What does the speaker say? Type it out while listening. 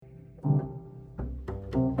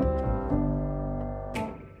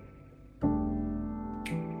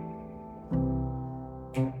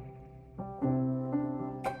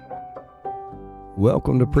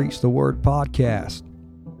Welcome to Preach the Word podcast.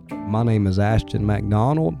 My name is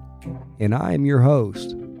McDonald, and I am your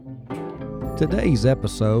host. Today's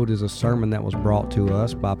episode is a sermon that was brought to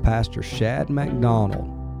us by Pastor Shad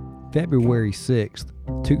McDonald, February 6th,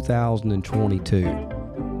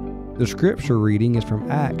 2022. The scripture reading is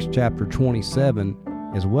from Acts chapter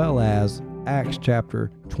 27 as well as Acts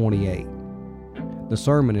chapter 28. The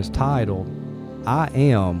sermon is titled, I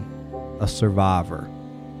Am a Survivor.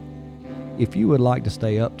 If you would like to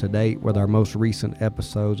stay up to date with our most recent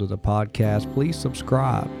episodes of the podcast, please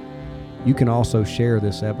subscribe. You can also share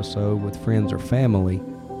this episode with friends or family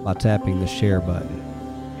by tapping the share button.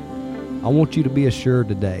 I want you to be assured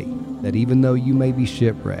today that even though you may be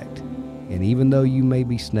shipwrecked and even though you may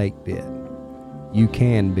be snake bit, you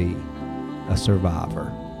can be a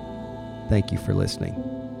survivor. Thank you for listening.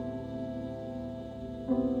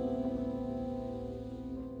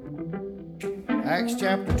 Acts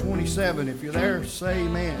chapter 27, if you're there, say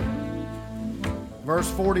amen. Verse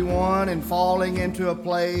 41, and falling into a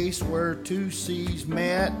place where two seas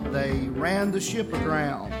met, they ran the ship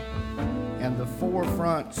aground, and the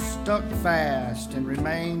forefront stuck fast and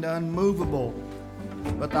remained unmovable,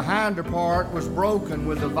 but the hinder part was broken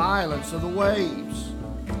with the violence of the waves.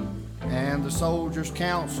 And the soldiers'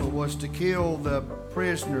 counsel was to kill the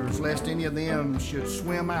prisoners, lest any of them should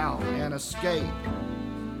swim out and escape.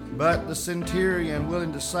 But the centurion,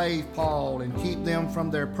 willing to save Paul and keep them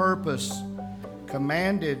from their purpose,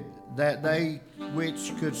 commanded that they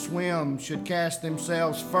which could swim should cast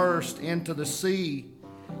themselves first into the sea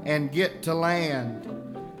and get to land,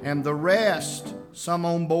 and the rest, some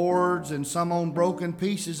on boards and some on broken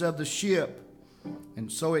pieces of the ship.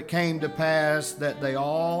 And so it came to pass that they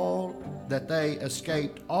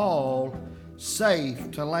escaped all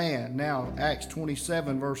safe to land. Now, Acts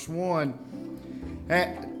 27, verse 1.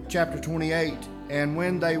 Chapter 28, and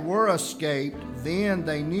when they were escaped, then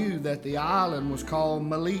they knew that the island was called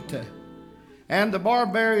Melita. And the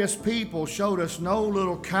barbarous people showed us no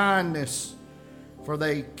little kindness, for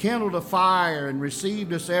they kindled a fire and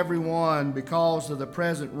received us every one because of the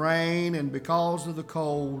present rain and because of the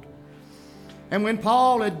cold. And when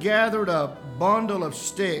Paul had gathered a bundle of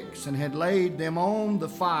sticks and had laid them on the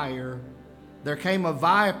fire, there came a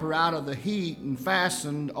viper out of the heat and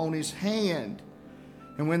fastened on his hand.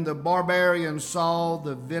 And when the barbarians saw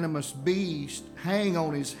the venomous beast hang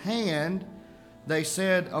on his hand, they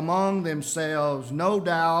said among themselves, no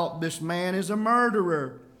doubt this man is a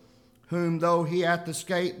murderer, whom though he hath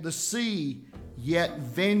escaped the sea, yet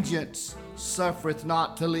vengeance suffereth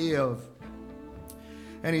not to live.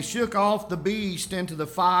 And he shook off the beast into the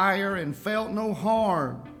fire and felt no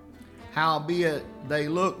harm. Howbeit they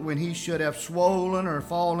looked when he should have swollen or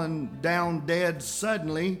fallen down dead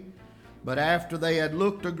suddenly. But after they had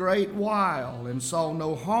looked a great while and saw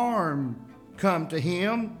no harm come to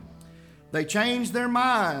him, they changed their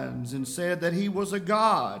minds and said that he was a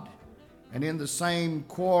god. And in the same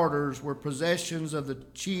quarters were possessions of the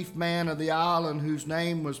chief man of the island, whose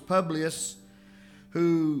name was Publius,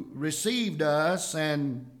 who received us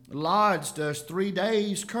and lodged us 3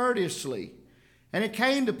 days courteously. And it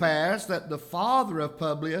came to pass that the father of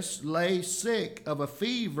Publius lay sick of a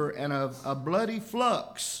fever and of a bloody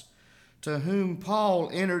flux, to whom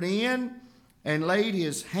Paul entered in and laid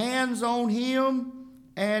his hands on him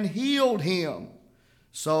and healed him.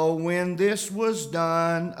 So when this was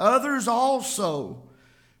done, others also,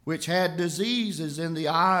 which had diseases in the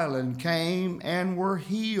island, came and were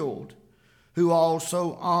healed, who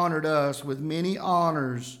also honored us with many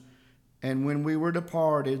honors. And when we were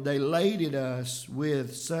departed, they laded us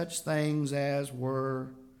with such things as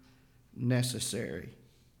were necessary.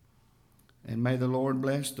 And may the Lord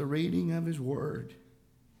bless the reading of his word.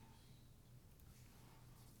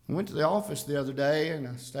 I went to the office the other day and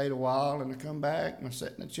I stayed a while and I come back and I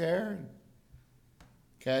sat in a chair. And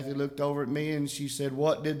Kathy looked over at me and she said,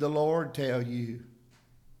 "What did the Lord tell you?"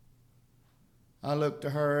 I looked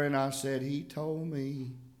at her and I said, "He told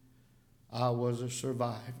me I was a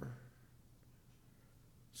survivor."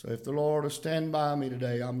 So if the Lord will stand by me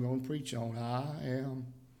today, I'm going to preach on I am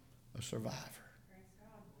a survivor.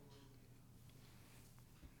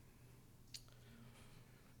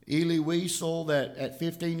 Eli Wiesel, that at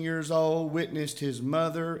 15 years old witnessed his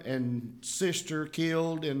mother and sister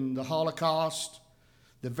killed in the Holocaust.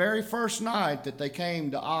 The very first night that they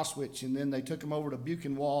came to Auschwitz and then they took him over to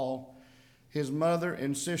Buchenwald, his mother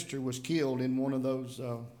and sister was killed in one of those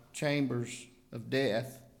chambers of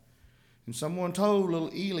death. And someone told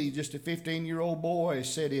little Eli, just a 15-year-old boy,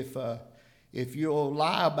 said, if you'll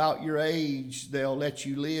lie about your age, they'll let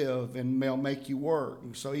you live and they'll make you work.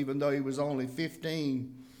 And so even though he was only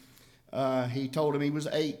 15, He told him he was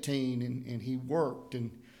 18 and he worked.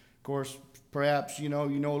 And of course, perhaps you know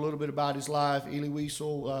a little bit about his life. Elie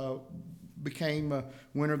Wiesel became a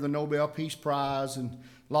winner of the Nobel Peace Prize, and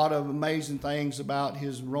a lot of amazing things about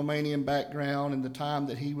his Romanian background and the time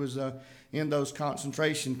that he was in those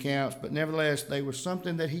concentration camps. But nevertheless, there was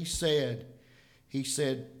something that he said. He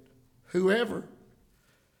said, whoever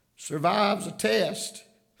survives a test,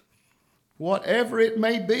 whatever it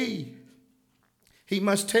may be, he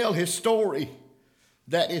must tell his story.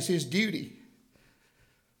 That is his duty.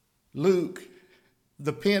 Luke,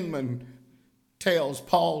 the penman, tells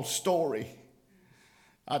Paul's story.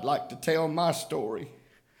 I'd like to tell my story.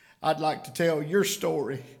 I'd like to tell your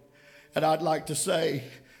story. And I'd like to say,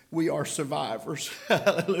 we are survivors.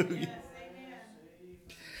 Hallelujah.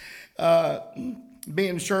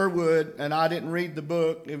 Being Sherwood, and I didn't read the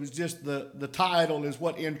book. It was just the title is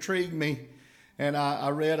what intrigued me. And I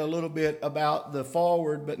read a little bit about the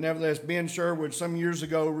foreword, but nevertheless, Ben Sherwood some years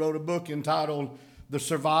ago wrote a book entitled The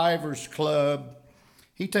Survivors Club.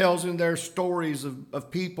 He tells in there stories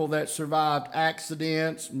of people that survived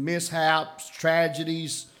accidents, mishaps,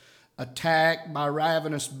 tragedies, attack by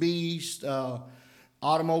ravenous beasts,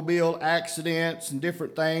 automobile accidents, and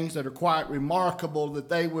different things that are quite remarkable that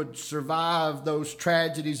they would survive those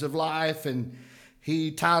tragedies of life. And he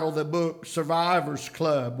titled the book Survivors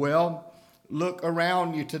Club. Well, look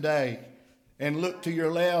around you today and look to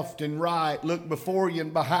your left and right. Look before you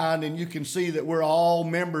and behind, and you can see that we're all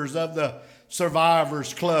members of the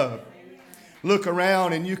Survivors Club. Look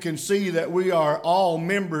around and you can see that we are all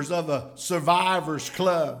members of a Survivors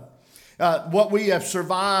Club. What we have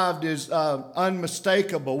survived is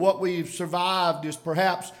unmistakable. What we've survived is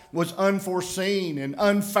perhaps was unforeseen and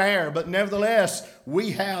unfair, but nevertheless,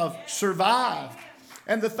 we have survived.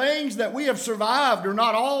 And the things that we have survived are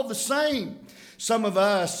not all the same. Some of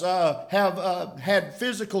us have had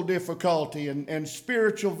physical difficulty and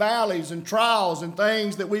spiritual valleys and trials and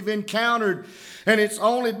things that we've encountered. And it's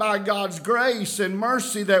only by God's grace and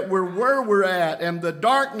mercy that we're where we're at. And the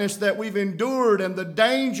darkness that we've endured and the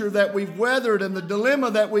danger that we've weathered and the dilemma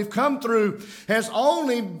that we've come through has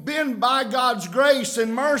only been by God's grace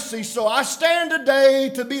and mercy. So I stand today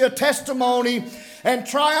to be a testimony and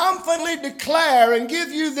triumphantly declare and give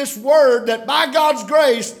you this word that by God's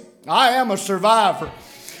grace, I am a survivor.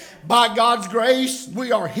 By God's grace,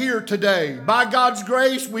 we are here today. By God's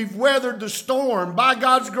grace, we've weathered the storm. By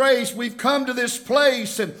God's grace, we've come to this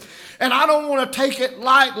place. And I don't want to take it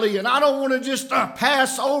lightly, and I don't want to just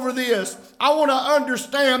pass over this. I want to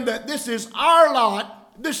understand that this is our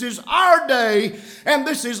lot, this is our day, and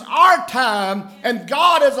this is our time. And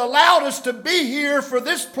God has allowed us to be here for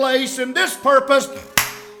this place and this purpose.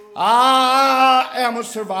 I am a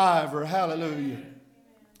survivor. Hallelujah.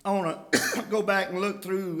 I want to go back and look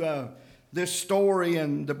through this story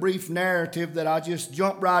and the brief narrative that I just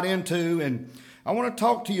jumped right into. And I want to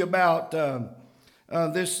talk to you about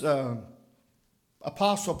this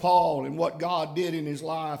Apostle Paul and what God did in his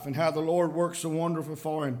life and how the Lord worked so wonderful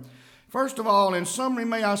for him. First of all, in summary,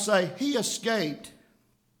 may I say, he escaped.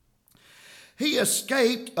 He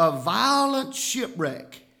escaped a violent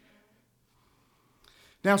shipwreck.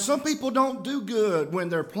 Now, some people don't do good when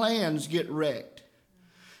their plans get wrecked.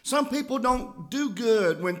 Some people don't do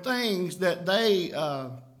good when things that they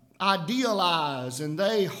idealize and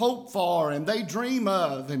they hope for and they dream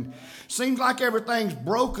of, and seems like everything's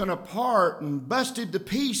broken apart and busted to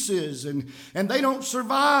pieces, and they don't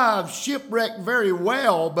survive shipwreck very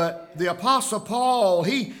well. But the Apostle Paul,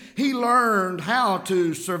 he learned how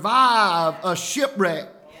to survive a shipwreck.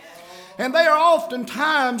 And there are often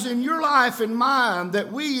times in your life and mine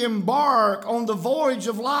that we embark on the voyage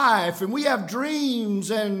of life, and we have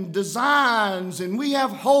dreams and designs, and we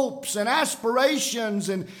have hopes and aspirations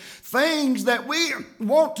and things that we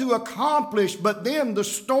want to accomplish, but then the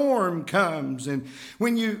storm comes. And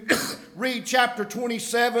when you read chapter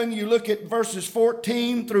 27, you look at verses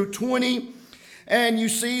 14 through 20, and you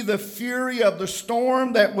see the fury of the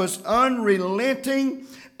storm that was unrelenting.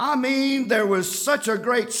 I mean, there was such a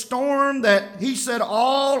great storm that he said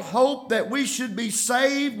all hope that we should be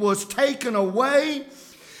saved was taken away.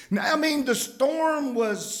 I mean, the storm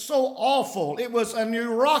was so awful. It was an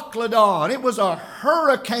Euroclydon. It was a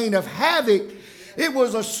hurricane of havoc. It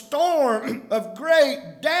was a storm of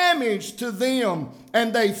great damage to them,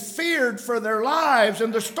 and they feared for their lives.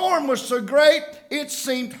 And the storm was so great, it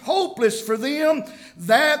seemed hopeless for them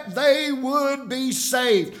that they would be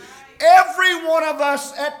saved. Every one of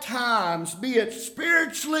us at times, be it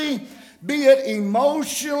spiritually, be it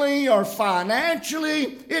emotionally or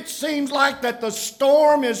financially. It seems like that the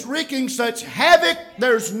storm is wreaking such havoc,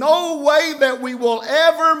 there's no way that we will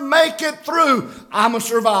ever make it through. I'm a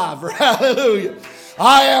survivor. Hallelujah.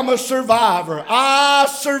 I am a survivor. I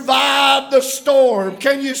survived the storm.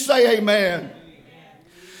 Can you say amen?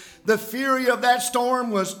 The fury of that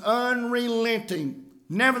storm was unrelenting.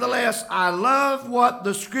 Nevertheless, I love what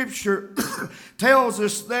the scripture tells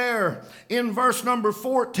us there in verse number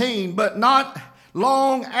 14. But not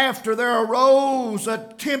long after there arose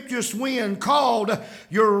a tempestuous wind called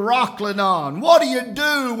Euroclydon. What do you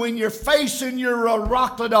do when you're facing your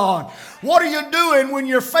Euroclydon? What are you doing when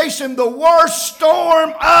you're facing the worst storm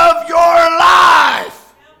of your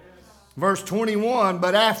life? Verse 21,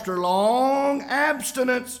 but after long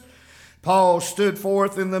abstinence, Paul stood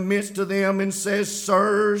forth in the midst of them and says,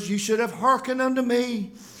 Sirs, you should have hearkened unto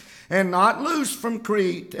me, and not loosed from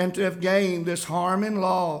Crete, and to have gained this harm and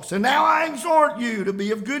loss. And now I exhort you to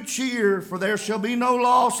be of good cheer, for there shall be no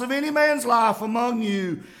loss of any man's life among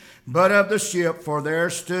you, but of the ship. For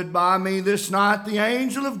there stood by me this night the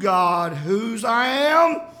angel of God, whose I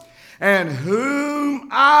am, and whom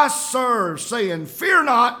I serve, saying, Fear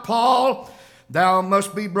not, Paul, thou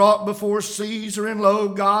must be brought before Caesar, and lo,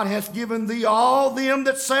 God hath given thee all them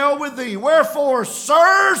that sail with thee. Wherefore,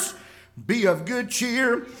 sirs, be of good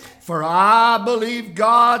cheer, for I believe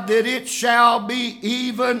God that it shall be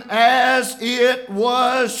even as it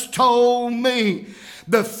was told me.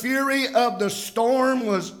 The fury of the storm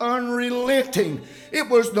was unrelenting. It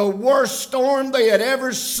was the worst storm they had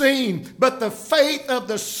ever seen, but the faith of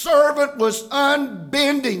the servant was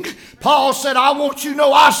unbending. Paul said, I want you to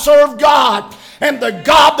know I serve God, and the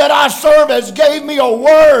God that I serve has gave me a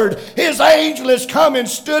word. His angel has come and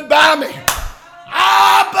stood by me.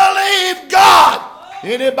 I believe God.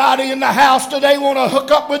 Anybody in the house today want to hook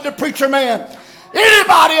up with the preacher man?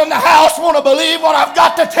 Anybody in the house want to believe what I've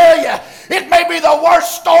got to tell you? It may be the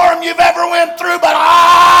worst storm you've ever went through, but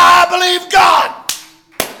I believe God.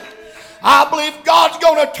 I believe God's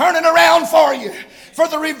going to turn it around for you. For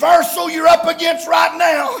the reversal you're up against right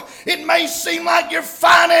now, it may seem like your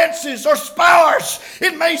finances are sparse.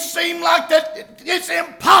 It may seem like that it's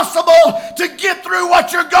impossible to get through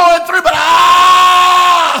what you're going through, but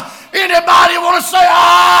anybody want to say,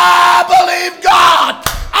 I believe God.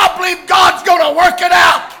 I believe God's going to work it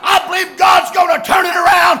out. I believe God's going to turn it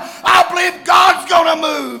around. I believe God's going to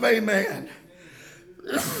move. Amen.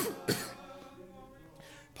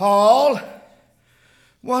 Paul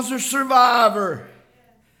was a survivor.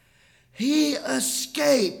 He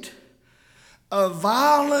escaped a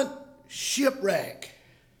violent shipwreck.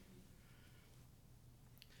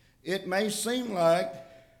 It may seem like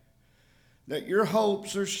that your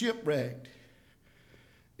hopes are shipwrecked.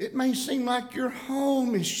 It may seem like your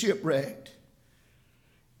home is shipwrecked.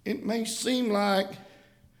 It may seem like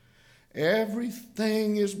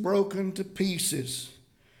everything is broken to pieces.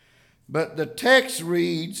 But the text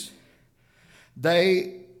reads,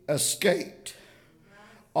 they escaped,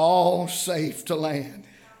 all safe to land.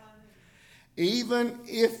 Even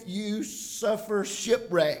if you suffer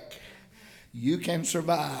shipwreck, you can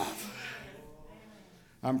survive.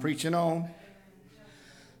 I'm preaching on.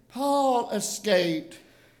 Paul escaped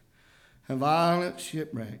a violent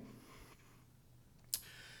shipwreck.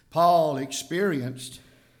 Paul experienced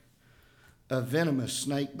a venomous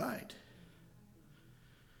snake bite.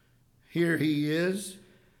 Here he is,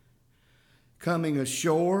 coming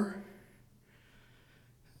ashore,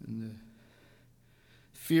 and the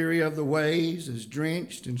fury of the waves has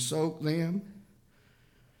drenched and soaked them.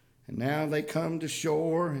 And now they come to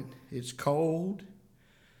shore, and it's cold.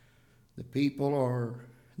 The people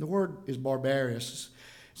the word is barbarous.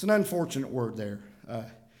 It's an unfortunate word there.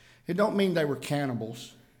 It don't mean they were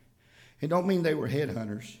cannibals. It don't mean they were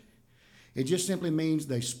headhunters. It just simply means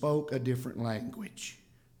they spoke a different language.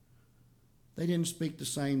 They didn't speak the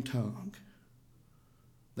same tongue.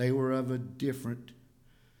 They were of a different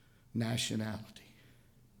nationality.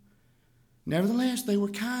 Nevertheless, they were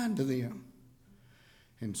kind to them.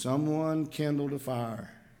 And someone kindled a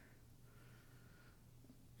fire.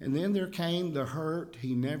 And then there came the hurt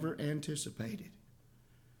he never anticipated.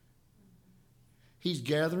 He's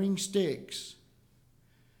gathering sticks.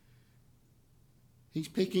 He's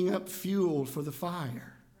picking up fuel for the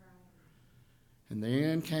fire. And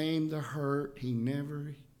then came the hurt he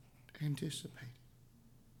never anticipated.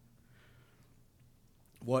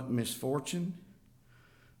 What misfortune,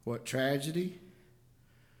 what tragedy,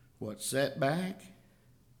 what setback,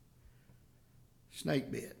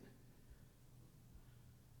 snake bit.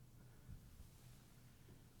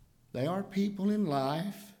 There are people in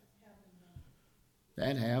life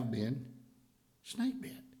that have been snake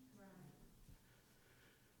bit.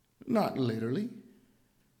 Not literally.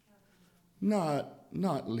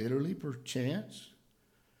 Not literally, perchance.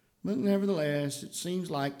 But nevertheless, it seems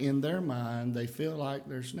like in their mind, they feel like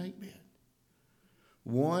they're snake bit.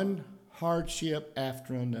 One hardship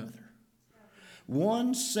after another.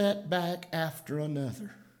 One setback after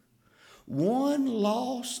another. One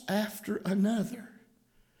loss after another.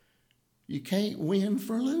 You can't win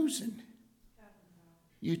for losing.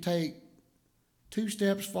 You take 2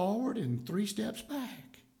 steps forward and 3 steps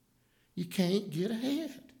back. You can't get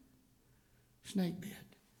ahead. Snake bit.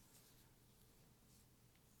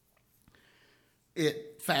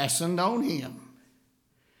 It fastened on him.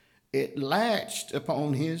 It latched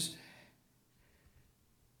upon his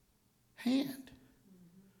hand.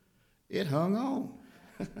 It hung on.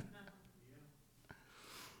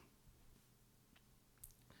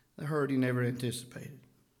 The hurt he never anticipated.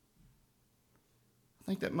 I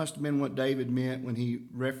think that must have been what David meant when he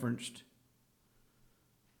referenced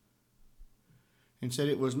and said,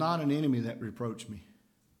 "It was not an enemy that reproached me,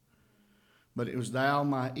 but it was thou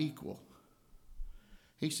my equal."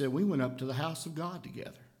 He said, we went up to the house of God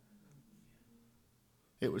together.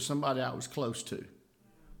 It was somebody I was close to.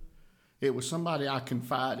 It was somebody I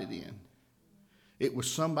confided in. It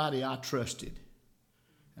was somebody I trusted.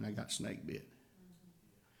 And I got snake bit.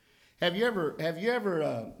 Have you ever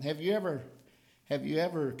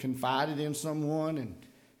confided in someone and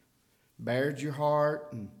bared your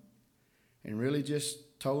heart and really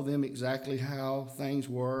just told them exactly how things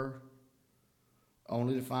were,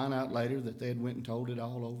 only to find out later that they had went and told it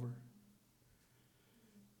all over?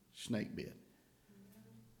 Snake bit.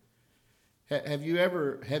 Have you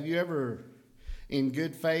ever in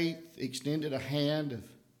good faith extended a hand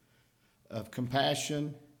of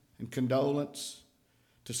compassion and condolence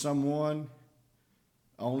to someone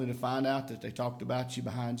only to find out that they talked about you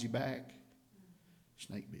behind your back?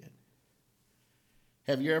 Snake bit.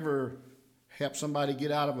 Have you ever helped somebody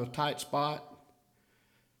get out of a tight spot?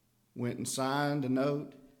 Went and signed a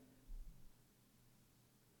note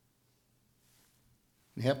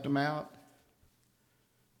and helped them out,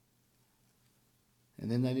 and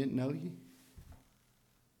then they didn't know you?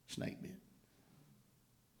 Snake bit.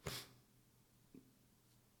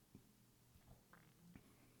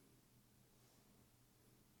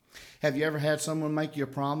 Have you ever had someone make you a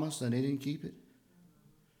promise and they didn't keep it?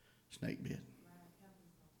 Snake bit.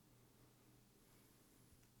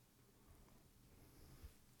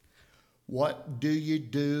 What do you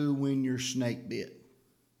do when you're snake bit?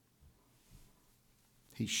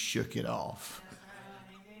 He shook it off.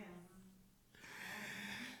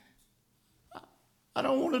 I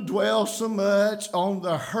don't want to dwell so much on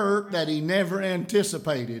the hurt that he never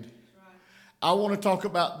anticipated. I want to talk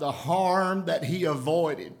about the harm that he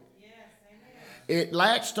avoided. It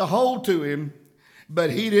latched a hold to him,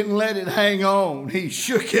 but he didn't let it hang on. He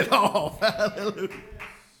shook it off. Hallelujah.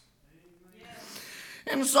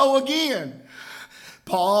 And so again,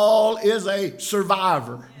 Paul is a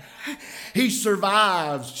survivor. He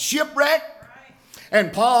survives shipwreck,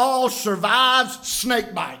 and Paul survives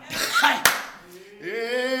snakebite.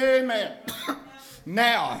 Amen.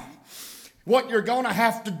 Now, what you're going to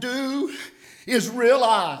have to do is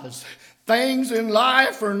realize things in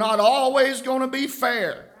life are not always going to be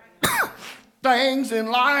fair. Things in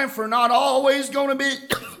life are not always going to be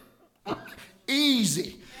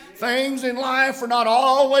easy. Things in life are not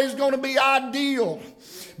always going to be ideal.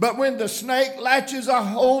 But when the snake latches a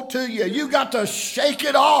hold to you, you got to shake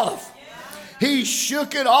it off. He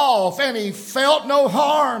shook it off and he felt no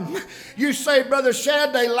harm. You say, Brother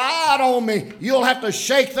Shad, they lied on me. You'll have to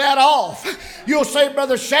shake that off. You'll say,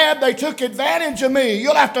 Brother Shad, they took advantage of me.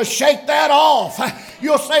 You'll have to shake that off.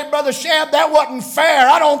 You'll say, Brother Shad, that wasn't fair.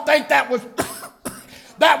 I don't think that was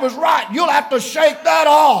right. You'll have to shake that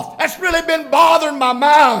off. That's really been bothering my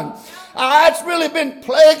mind. It's really been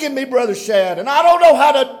plaguing me, Brother Shad, and I don't know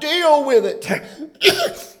how to deal with it.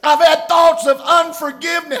 I've had thoughts of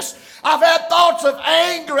unforgiveness. I've had thoughts of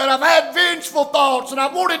anger, and I've had vengeful thoughts, and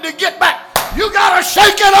I've wanted to get back. You got to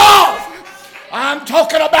shake it off. I'm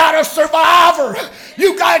talking about a survivor.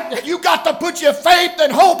 You got to put your faith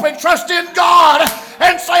and hope and trust in God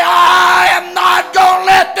and say, I am not going to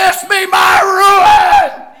let this be my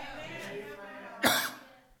ruin.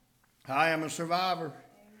 I am a survivor.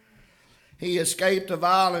 He escaped a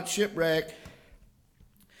violent shipwreck.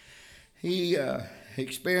 He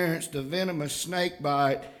experienced a venomous snake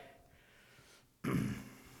bite.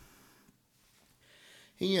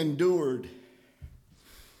 He endured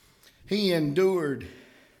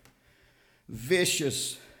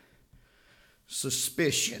vicious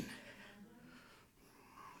suspicion.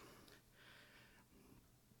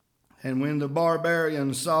 And when the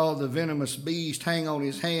barbarians saw the venomous beast hang on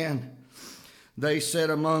his hand, they said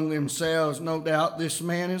among themselves, no doubt this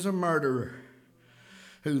man is a murderer,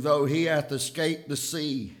 who though he hath escaped the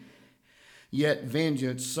sea, yet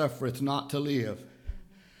vengeance suffereth not to live.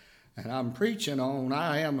 And I'm preaching on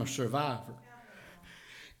I am a survivor.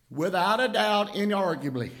 Without a doubt,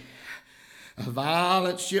 inarguably, a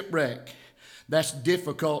violent shipwreck that's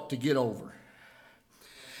difficult to get over.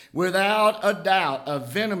 Without a doubt, a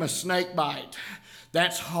venomous snake bite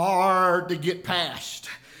that's hard to get past.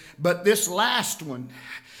 But this last one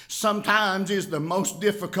sometimes is the most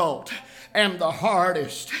difficult and the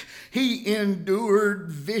hardest. He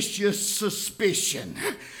endured vicious suspicion.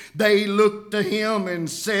 They looked to him and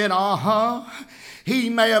said, he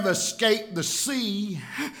may have escaped the sea,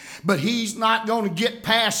 but he's not going to get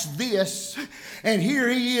past this. And here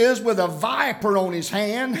he is with a viper on his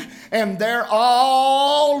hand, and they're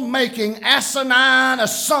all making asinine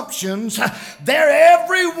assumptions. They're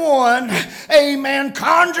everyone, amen,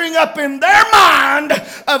 conjuring up in their mind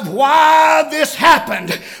of why this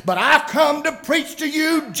happened. But I've come to preach to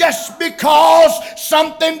you, just because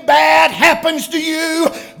something bad happens to you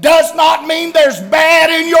does not mean there's bad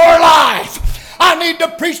in your life. I need to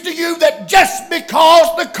preach to you that just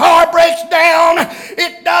because the car breaks down,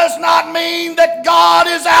 it does not mean that God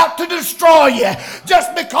is out to destroy you.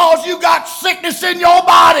 Just because you got sickness in your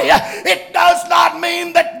body, it does not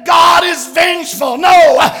mean that God is vengeful.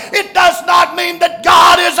 No, it does not mean that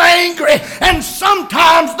God is angry. And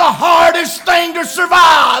sometimes the hardest thing to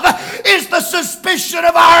survive is the suspicion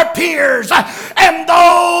of our peers and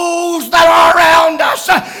those that are around us.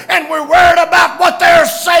 And we're worried about what they're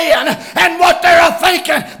saying and what they're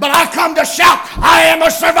thinking. But I come to shout, I am a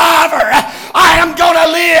survivor. I am going to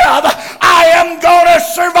live. I am going to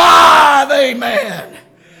survive. Amen.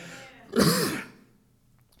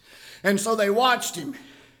 And so they watched him.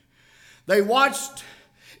 They watched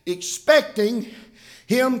expecting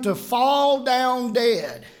him to fall down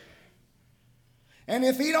dead. And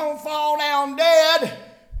if he don't fall down dead,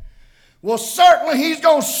 well, certainly he's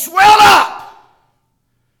going to swell up.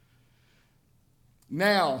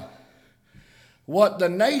 Now, what the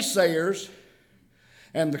naysayers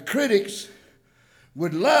and the critics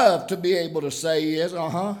would love to be able to say is,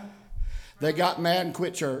 they got mad and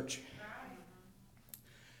quit church.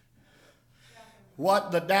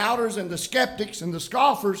 What the doubters and the skeptics and the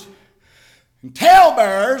scoffers and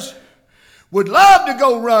talebearers would love to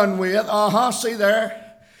go run with, see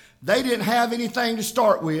there, they didn't have anything to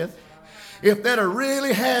start with. If they'd have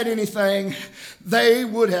really had anything, they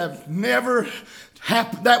would have never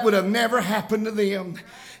that would have never happened to them.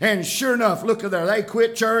 And sure enough, look at there. They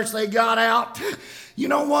quit church. They got out. You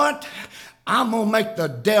know what? I'm going to make the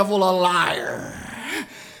devil a liar.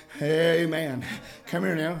 Amen. Come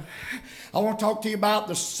here now. I want to talk to you about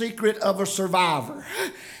the secret of a survivor.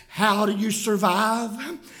 How do you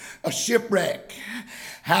survive a shipwreck?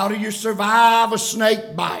 How do you survive a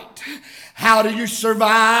snake bite? How do you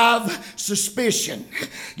survive suspicion?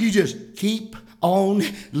 You just keep on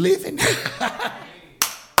living.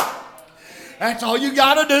 That's all you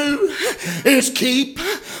got to do is keep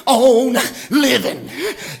on living.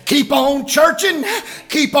 Keep on churching.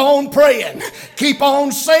 Keep on praying. Keep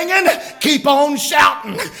on singing. Keep on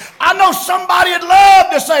shouting. I know somebody would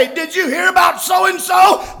love to say, did you hear about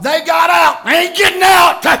so-and-so? They got out. Ain't getting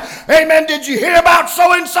out. Amen. Did you hear about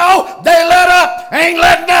so-and-so? They let up. Ain't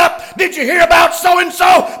letting up. Did you hear about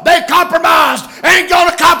so-and-so? They compromised. Ain't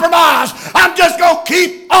going to compromise. I'm just going to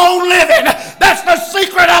keep on living. That's the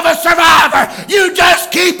secret of a survivor. You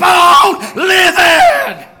just keep on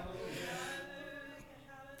living.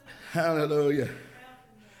 Hallelujah.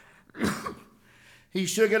 He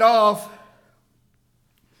shook it off.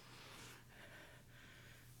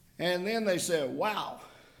 And then they said, wow,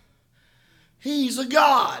 he's a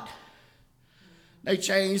god. They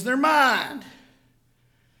changed their mind.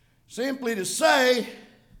 Simply to say,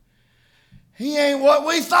 he ain't what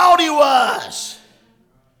we thought he was.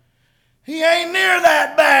 He ain't near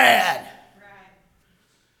that bad.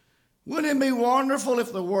 Wouldn't it be wonderful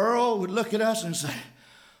if the world would look at us and say,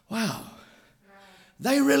 wow,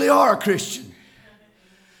 they really are a Christian.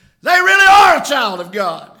 They really are a child of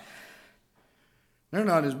God. They're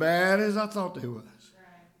not as bad as I thought they was.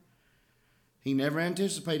 He never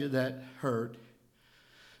anticipated that hurt,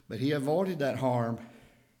 but he avoided that harm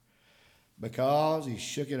because he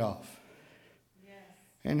shook it off.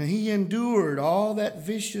 And he endured all that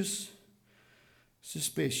vicious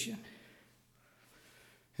suspicion.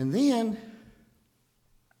 And then,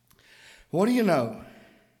 what do you know?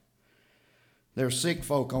 There's sick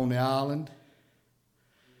folk on the island.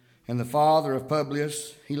 And the father of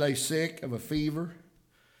Publius, he lay sick of a fever.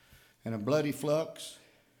 and a bloody flux.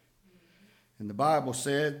 And the Bible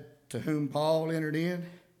said, to whom Paul entered in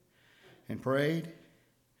and prayed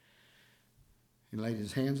and laid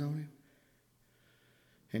his hands on him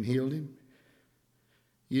and healed him.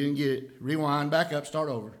 You didn't get it. Rewind, back up, start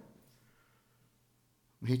over.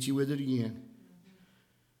 I'll hit you with it again.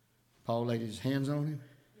 Paul laid his hands on him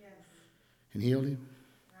and healed him.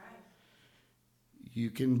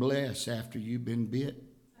 You can bless after you've been bit.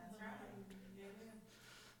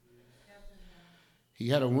 He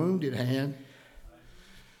had a wounded hand,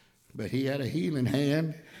 but he had a healing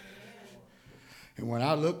hand. And when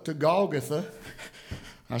I look to Golgotha,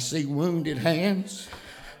 I see wounded hands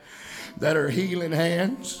that are healing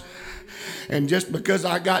hands. And just because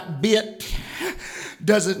I got bit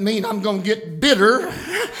doesn't mean I'm going to get bitter.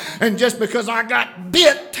 And just because I got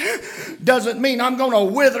bit doesn't mean I'm going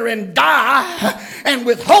to wither and die and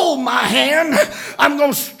withhold my hand. I'm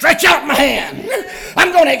going to stretch out my hand.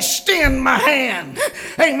 I'm going to extend my hand.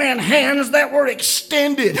 Amen. Hands that were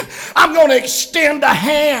extended. I'm going to extend a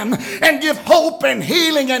hand and give hope and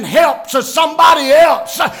healing and help to somebody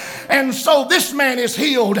else. And so this man is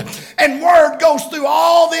healed. And word goes through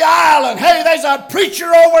all the island. Hey, there's a preacher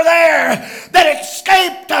over there that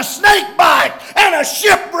escaped a snake bite and a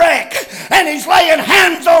shipwreck. And he's laying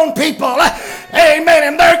hands on people. Amen.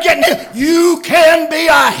 And they're getting healed. You can be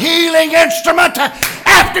a healing instrument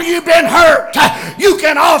after you've been hurt. You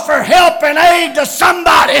can offer help and aid to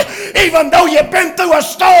somebody even though you've been through a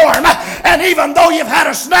storm and even though you've had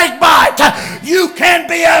a snake bite. You can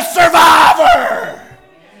be a survivor.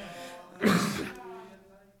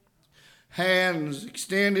 Hands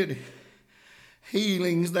extended,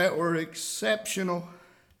 healings that were exceptional.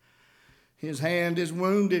 His hand is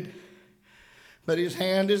wounded, but his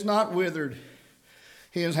hand is not withered.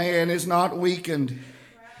 His hand is not weakened.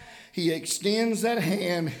 He extends that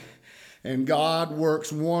hand, and God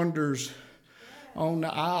works wonders on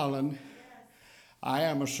the island. I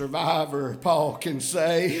am a survivor, Paul can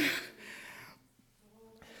say.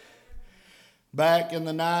 Back in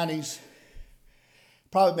the 90s,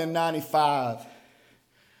 probably been 95,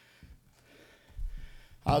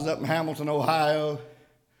 I was up in Hamilton, Ohio.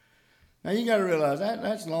 Now you got to realize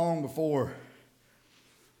that's long before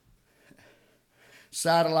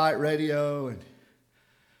satellite radio. And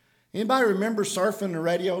anybody remember surfing the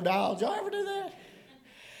radio dial? Did y'all ever do that?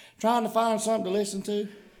 Trying to find something to listen to?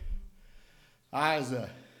 I was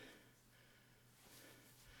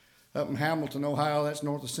up in Hamilton, Ohio. That's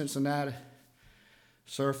north of Cincinnati.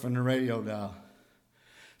 Surfing the radio dial.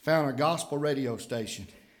 Found a gospel radio station.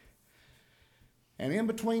 And in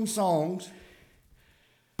between songs,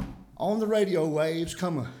 on the radio waves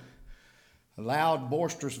come a loud,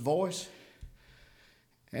 boisterous voice.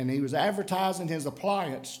 And he was advertising his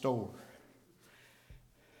appliance store.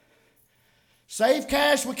 Save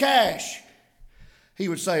cash with cash. He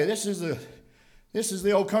would say, this is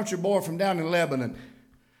the old country boy from down in Lebanon.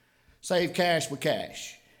 Save cash with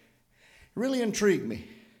cash. It really intrigued me.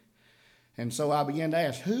 And so I began to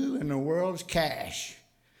ask, who in the world is Cash?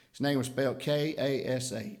 His name was spelled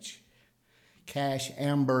K-A-S-H. Cash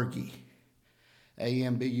Amburgy.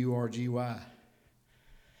 A-M-B-U-R-G-Y.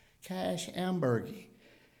 Cash Amburgy.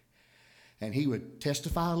 And he would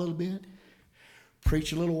testify a little bit,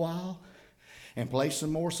 preach a little while, and play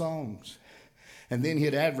some more songs. And then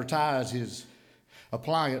he'd advertise his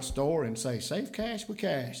appliance store and say, save cash with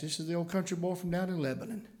cash. This is the old country boy from down in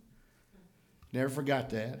Lebanon. Never forgot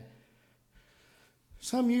that.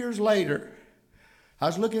 Some years later, I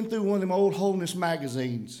was looking through one of them old holiness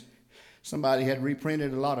magazines. Somebody had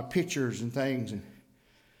reprinted a lot of pictures and things.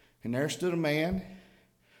 And there stood a man,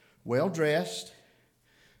 well-dressed,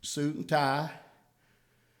 suit and tie,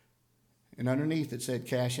 and underneath it said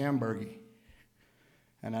Cash Amburgy.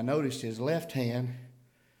 And I noticed his left hand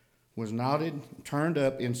was knotted, turned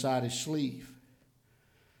up inside his sleeve.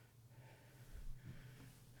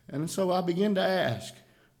 And so I began to ask,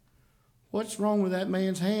 what's wrong with that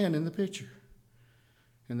man's hand in the picture?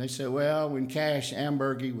 And they said, well, when Cash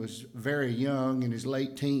Amburgy was very young, in his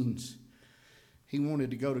late teens, he wanted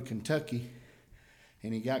to go to Kentucky,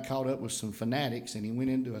 and he got caught up with some fanatics, and he went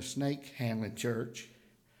into a snake handling church.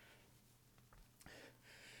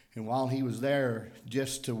 And while he was there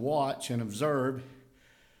just to watch and observe,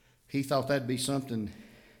 he thought that'd be something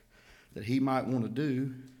that he might want to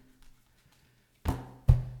do.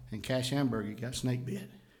 And Cash Amburgy got snake bit.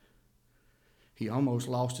 He almost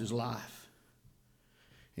lost his life.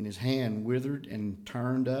 And his hand withered and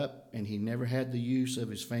turned up, and he never had the use of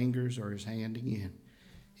his fingers or his hand again.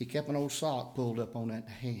 He kept an old sock pulled up on that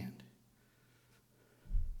hand.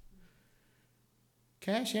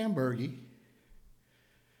 Cash Amburgy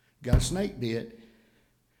got snake bit,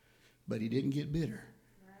 but he didn't get bitter.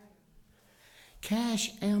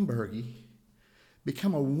 Cash Ambergy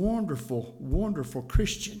became a wonderful, wonderful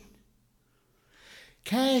Christian.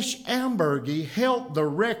 Cash Ambergy held the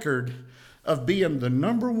record of being the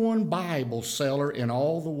 #1 Bible seller in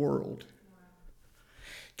all the world.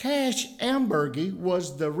 Cash Ambergy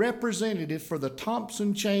was the representative for the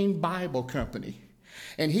Thompson Chain Bible Company,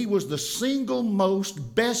 and he was the single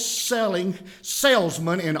most best-selling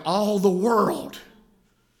salesman in all the world.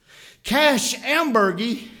 Cash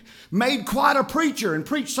Ambergy made quite a preacher and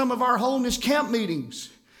preached some of our holiness camp meetings.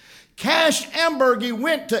 Cash Ambergy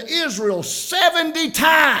went to Israel 70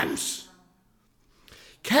 times.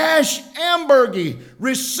 Cash Ambergy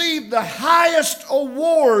received the highest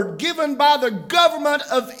award given by the government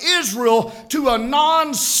of Israel to a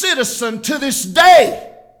non-citizen to this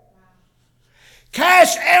day.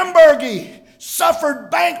 Cash Ambergy suffered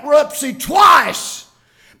bankruptcy twice,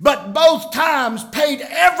 but both times paid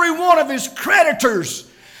every one of his creditors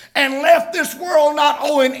and left this world not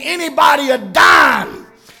owing anybody a dime.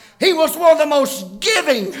 He was one of the most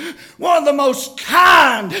giving, one of the most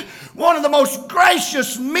kind, one of the most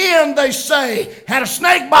gracious men, they say. Had a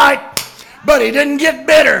snake bite, but he didn't get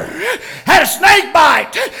bitter. Had a snake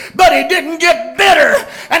bite, but he didn't get bitter.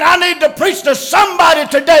 And I need to preach to somebody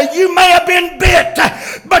today. You may have been bit,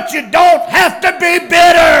 but you don't have to be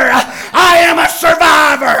bitter. I am a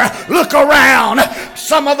survivor. Look around.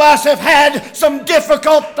 Some of us have had some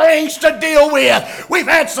difficult things to deal with. We've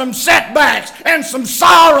had some setbacks and some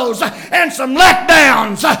sorrows and some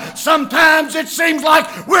letdowns. Sometimes it seems like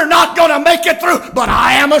we're not going to make it through, but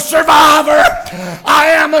I am a survivor. I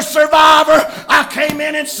am a survivor. I came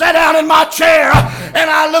in and sat down in my chair, and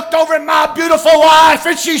I looked over at my beautiful wife,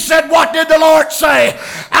 and she said, "What did the Lord say?"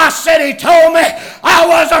 I said, "He told me I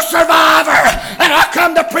was a survivor, and I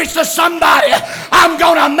come to preach to somebody. I'm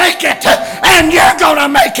going to make it, and you're going to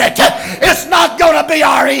make it. It's not going to be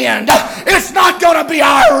our end. It's not going to be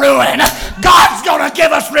our ruin. God's going to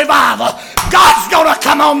give us revival. God's going to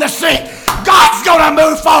come on the scene. God's going to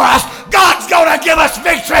move for us. God's going to give us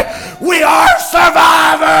victory. We are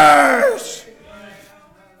survivors."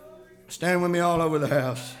 Stand with me all over the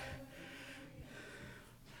house.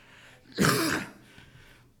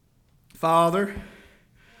 Father,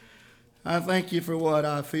 I thank you for what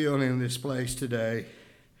I feel in this place today.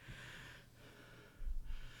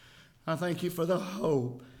 I thank you for the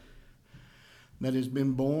hope that has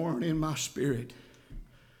been born in my spirit.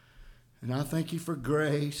 And I thank you for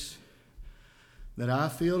grace that I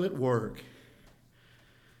feel at work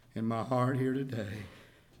in my heart here today.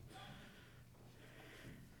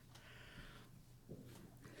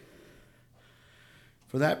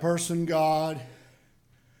 For that person, God,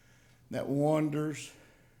 that wonders.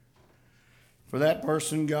 For that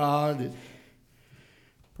person, God, that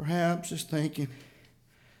perhaps is thinking,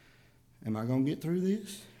 am I going to get through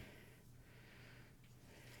this?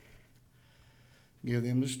 Give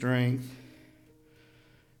them the strength,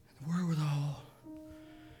 the wherewithal.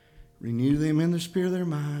 Renew them in the spirit of their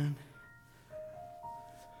mind.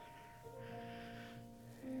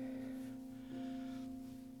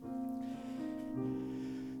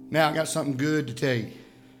 Now I got something good to tell you.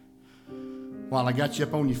 While I got you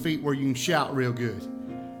up on your feet where you can shout real good.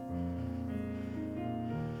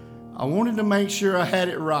 I wanted to make sure I had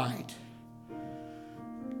it right.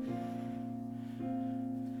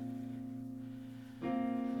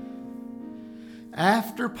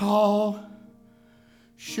 After Paul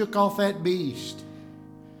shook off that beast,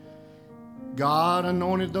 God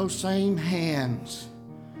anointed those same hands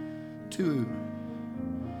to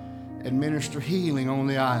administer healing on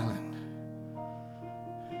the island.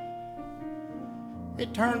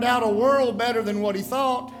 It turned out a world better than what he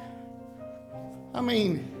thought. I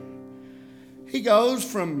mean, he goes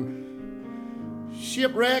from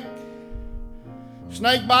shipwreck,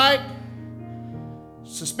 snakebite,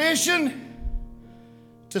 suspicion,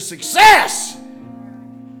 to success.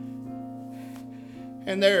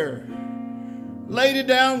 And they're laid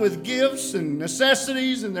down with gifts and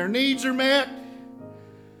necessities, and their needs are met.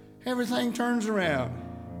 Everything turns around.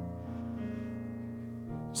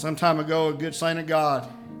 Some time ago, a good saint of God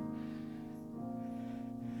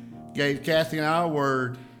gave Kathy and I a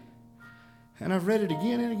word, and I've read it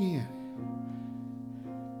again and again.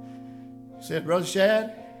 He said, "Brother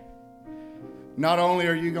Shad, not only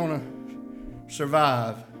are you going to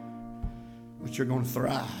survive, but you're going to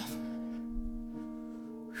thrive."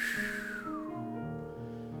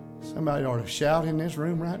 Somebody ought to shout in this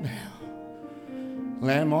room right now.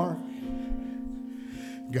 Landmark,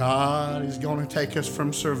 God is going to take us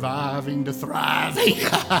from surviving to thriving.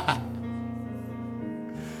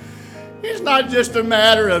 It's not just a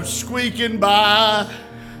matter of squeaking by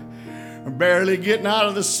barely getting out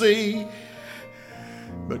of the sea.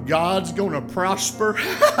 But God's going to prosper.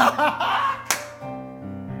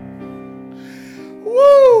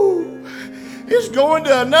 Woo! It's going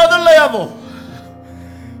to another level.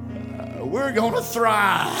 We're going to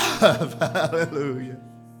thrive. Hallelujah.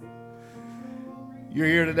 You're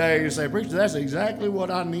here today, you say, preacher, that's exactly what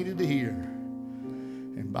I needed to hear.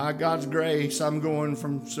 And by God's grace, I'm going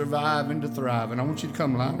from surviving to thriving. I want you to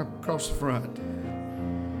come line up across the front.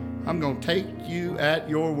 I'm going to take you at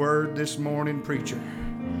your word this morning, preacher.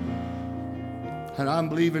 And I'm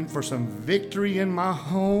believing for some victory in my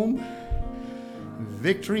home,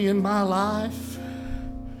 victory in my life.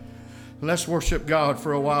 Let's worship God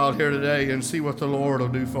for a while here today and see what the Lord will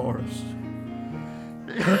do for us.